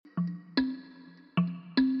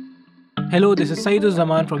Hello, this is Saeed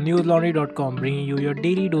Zaman from newslaundry.com bringing you your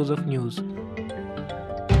daily dose of news.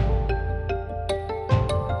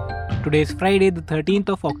 Today is Friday, the 13th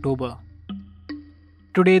of October.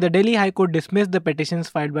 Today, the Delhi High Court dismissed the petitions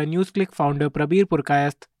filed by NewsClick founder Prabir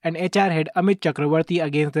Purkayasth and HR head Amit Chakravarti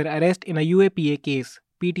against their arrest in a UAPA case,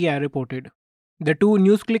 PTI reported. The two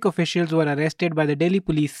NewsClick officials were arrested by the Delhi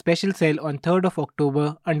Police Special Cell on 3rd of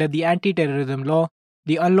October under the Anti-Terrorism Law,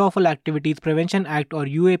 the Unlawful Activities Prevention Act or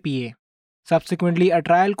UAPA. Subsequently, a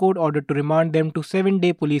trial court ordered to remand them to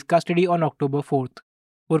 7-day police custody on October 4th.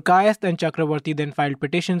 Purkayasth and Chakravarti then filed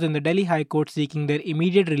petitions in the Delhi High Court seeking their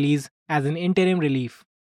immediate release as an interim relief.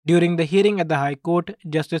 During the hearing at the High Court,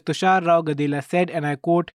 Justice Tushar Rao Gadela said, and I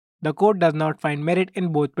quote, "The court does not find merit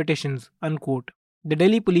in both petitions," unquote. The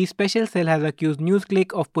Delhi Police Special Cell has accused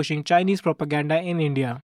NewsClick of pushing Chinese propaganda in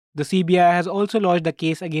India. The CBI has also lodged a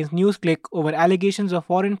case against NewsClick over allegations of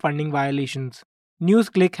foreign funding violations.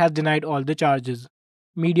 NewsClick has denied all the charges.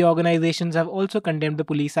 Media organizations have also condemned the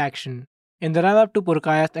police action. In the run-up to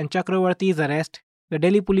Purkayasth and Chakravarti's arrest, the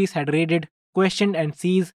Delhi police had raided, questioned and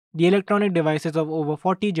seized the electronic devices of over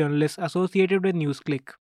 40 journalists associated with NewsClick.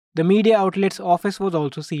 The media outlet's office was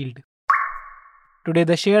also sealed. Today,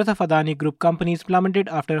 the shares of Adani Group companies plummeted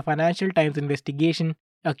after a Financial Times investigation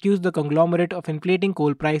accused the conglomerate of inflating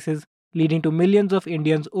coal prices, leading to millions of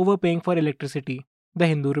Indians overpaying for electricity, The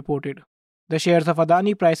Hindu reported. The shares of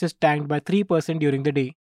Adani prices tanked by 3% during the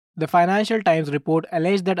day. The Financial Times report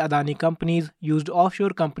alleged that Adani companies used offshore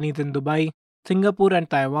companies in Dubai, Singapore and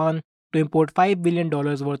Taiwan to import $5 billion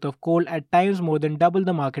worth of coal at times more than double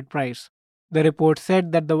the market price. The report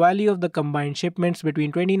said that the value of the combined shipments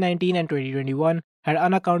between 2019 and 2021 had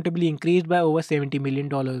unaccountably increased by over $70 million.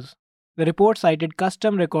 The report cited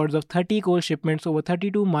custom records of 30 coal shipments over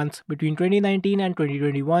 32 months between 2019 and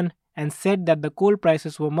 2021 and said that the coal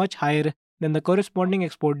prices were much higher than the corresponding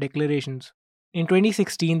export declarations. In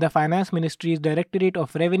 2016, the Finance Ministry's Directorate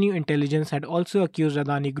of Revenue Intelligence had also accused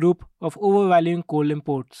Adani Group of overvaluing coal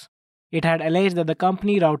imports. It had alleged that the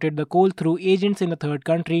company routed the coal through agents in a third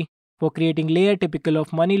country for creating layer typical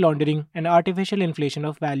of money laundering and artificial inflation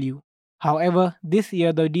of value. However, this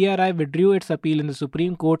year the DRI withdrew its appeal in the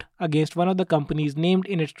Supreme Court against one of the companies named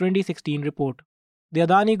in its 2016 report. The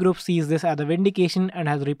Adani Group sees this as a vindication and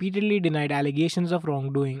has repeatedly denied allegations of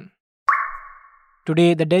wrongdoing.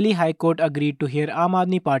 Today, the Delhi High Court agreed to hear Aam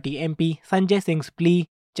Admi Party MP Sanjay Singh's plea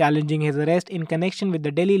challenging his arrest in connection with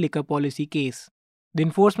the Delhi liquor policy case. The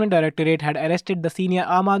Enforcement Directorate had arrested the senior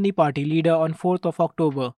Aam Admi Party leader on 4th of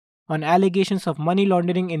October on allegations of money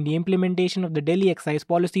laundering in the implementation of the Delhi Excise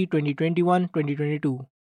Policy 2021-2022.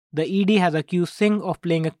 The ED has accused Singh of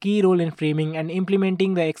playing a key role in framing and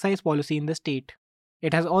implementing the excise policy in the state.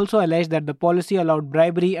 It has also alleged that the policy allowed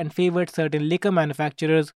bribery and favored certain liquor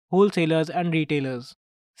manufacturers, wholesalers, and retailers.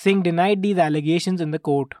 Singh denied these allegations in the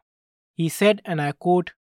court. He said, and I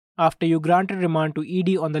quote, "After you granted remand to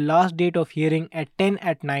ED on the last date of hearing at 10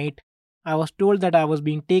 at night, I was told that I was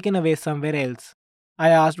being taken away somewhere else. I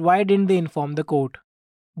asked why didn't they inform the court.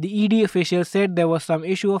 The ED official said there was some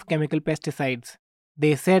issue of chemical pesticides.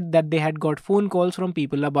 They said that they had got phone calls from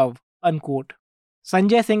people above." Unquote.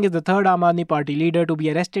 Sanjay Singh is the third Aam Admi Party leader to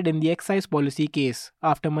be arrested in the excise policy case,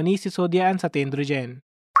 after Manish Sisodia and Satyendra Jain.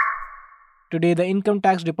 Today, the Income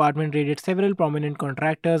Tax Department raided several prominent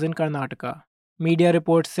contractors in Karnataka. Media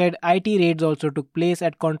reports said IT raids also took place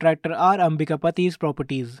at contractor R. Ambikapati's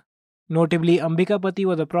properties. Notably, Ambikapati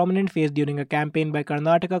was a prominent face during a campaign by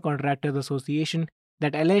Karnataka Contractors Association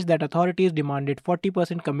that alleged that authorities demanded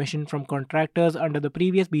 40% commission from contractors under the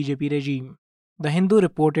previous BJP regime. The Hindu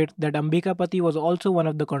reported that Ambikapati was also one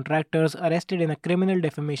of the contractors arrested in a criminal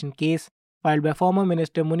defamation case filed by former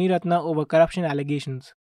Minister Muniratna over corruption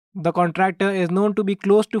allegations. The contractor is known to be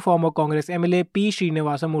close to former Congress MLA P.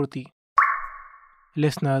 Srinivasa Murthy.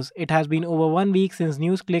 Listeners, it has been over 1 week since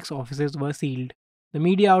NewsClick's offices were sealed. The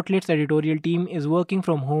media outlet's editorial team is working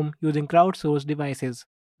from home using crowdsourced devices,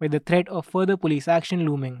 with the threat of further police action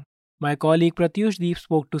looming. My colleague Pratyush Deep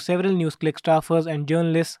spoke to several NewsClick staffers and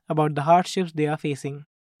journalists about the hardships they are facing.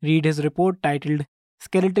 Read his report titled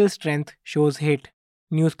 "Skeletal Strength Shows Hit.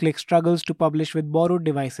 NewsClick Struggles to Publish with Borrowed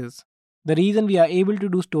Devices." The reason we are able to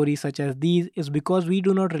do stories such as these is because we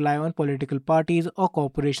do not rely on political parties or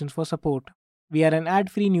corporations for support. We are an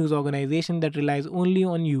ad-free news organization that relies only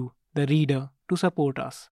on you, the reader, to support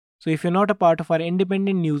us. So if you're not a part of our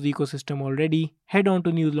independent news ecosystem already, head on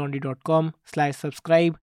to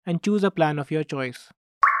newslaundry.com/subscribe and choose a plan of your choice.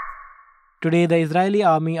 Today, the Israeli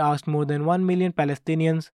army asked more than 1 million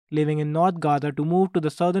Palestinians living in North Gaza to move to the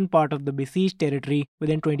southern part of the besieged territory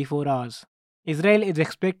within 24 hours. Israel is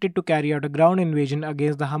expected to carry out a ground invasion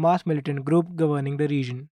against the Hamas militant group governing the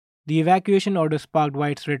region. The evacuation order sparked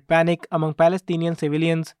widespread panic among Palestinian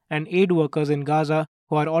civilians and aid workers in Gaza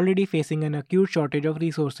who are already facing an acute shortage of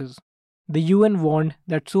resources. The UN warned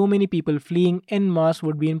that so many people fleeing en masse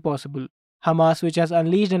would be impossible. Hamas, which has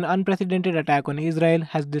unleashed an unprecedented attack on Israel,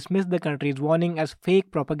 has dismissed the country's warning as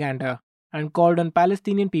fake propaganda and called on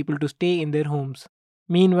Palestinian people to stay in their homes.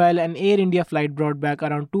 Meanwhile, an Air India flight brought back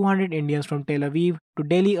around 200 Indians from Tel Aviv to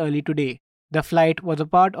Delhi early today. The flight was a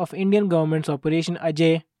part of Indian government's Operation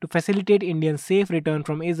Ajay to facilitate Indians' safe return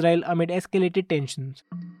from Israel amid escalated tensions.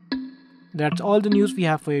 That's all the news we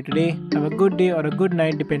have for you today. Have a good day or a good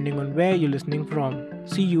night depending on where you're listening from.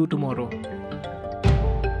 See you tomorrow.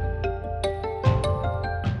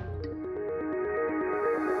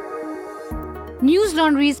 News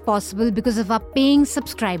Laundry is possible because of our paying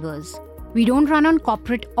subscribers. We don't run on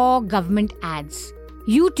corporate or government ads.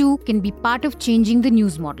 You too can be part of changing the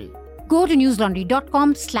news model. Go to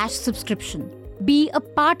newslaundry.com/subscription. Be a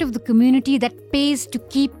part of the community that pays to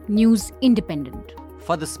keep news independent.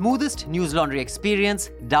 For the smoothest News Laundry experience,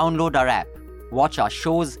 download our app. Watch our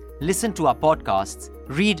shows, listen to our podcasts,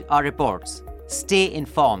 read our reports. Stay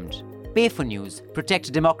informed. Pay for news,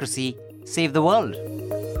 protect democracy, save the world.